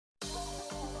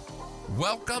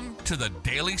Welcome to the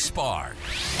Daily Spark,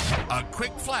 a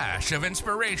quick flash of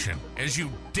inspiration as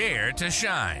you dare to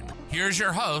shine. Here's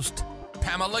your host,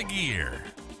 Pamela Gear.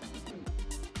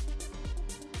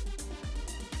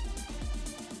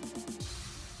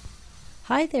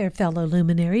 Hi there, fellow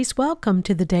luminaries. Welcome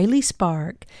to the Daily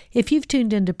Spark. If you've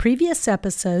tuned into previous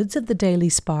episodes of the Daily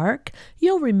Spark,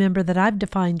 you'll remember that I've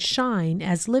defined shine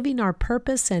as living our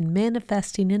purpose and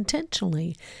manifesting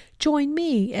intentionally. Join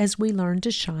me as we learn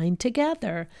to shine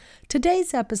together.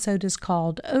 Today's episode is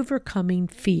called Overcoming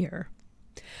Fear.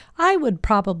 I would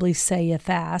probably say, if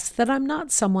asked, that I'm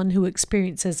not someone who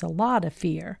experiences a lot of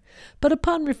fear, but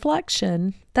upon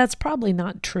reflection, that's probably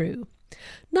not true.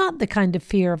 Not the kind of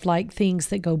fear of like things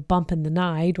that go bump in the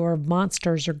night or of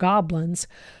monsters or goblins,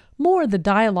 more the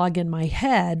dialogue in my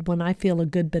head when I feel a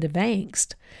good bit of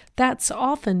angst. That's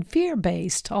often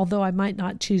fear-based, although I might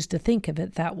not choose to think of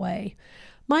it that way.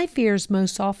 My fears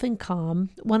most often come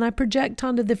when I project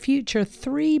onto the future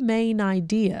three main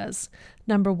ideas.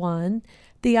 Number one,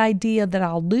 the idea that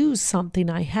I'll lose something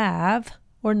I have.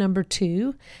 Or number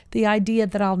two, the idea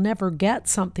that I'll never get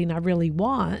something I really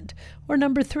want. Or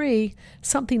number three,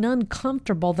 something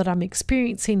uncomfortable that I'm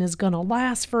experiencing is going to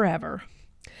last forever.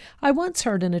 I once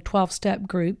heard in a 12-step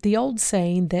group the old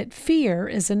saying that fear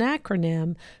is an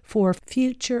acronym for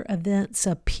future events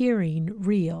appearing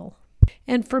real.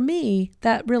 And for me,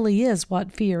 that really is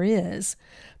what fear is.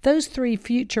 Those three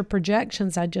future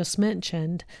projections I just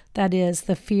mentioned, that is,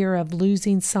 the fear of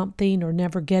losing something or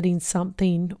never getting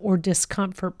something or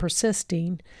discomfort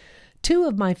persisting. Two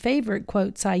of my favorite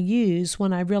quotes I use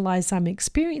when I realize I'm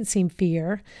experiencing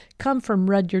fear come from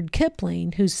Rudyard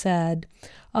Kipling, who said,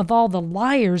 "Of all the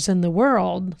liars in the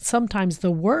world, sometimes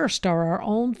the worst are our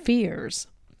own fears."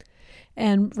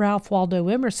 And Ralph Waldo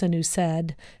Emerson, who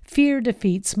said, "Fear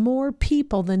defeats more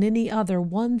people than any other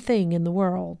one thing in the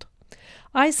world."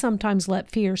 I sometimes let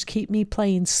fears keep me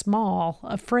playing small,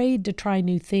 afraid to try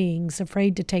new things,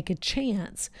 afraid to take a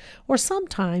chance. Or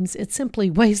sometimes it simply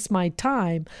wastes my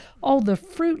time, all the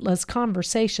fruitless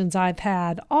conversations I've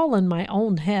had, all in my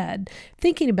own head,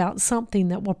 thinking about something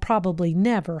that will probably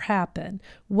never happen,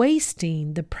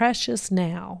 wasting the precious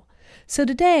now. So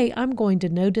today I'm going to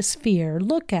notice fear,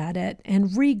 look at it, and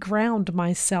reground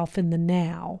myself in the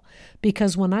now.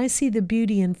 Because when I see the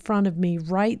beauty in front of me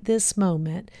right this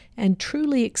moment and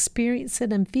truly experience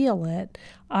it and feel it,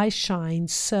 I shine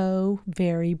so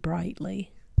very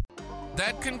brightly.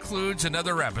 That concludes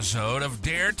another episode of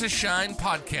Dare to Shine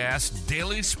Podcast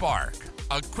Daily Spark,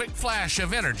 a quick flash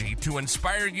of energy to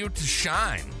inspire you to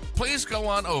shine. Please go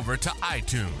on over to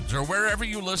iTunes or wherever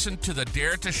you listen to the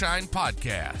Dare to Shine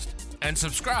podcast and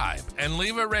subscribe and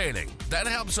leave a rating. That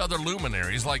helps other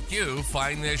luminaries like you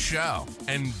find this show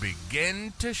and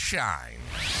begin to shine.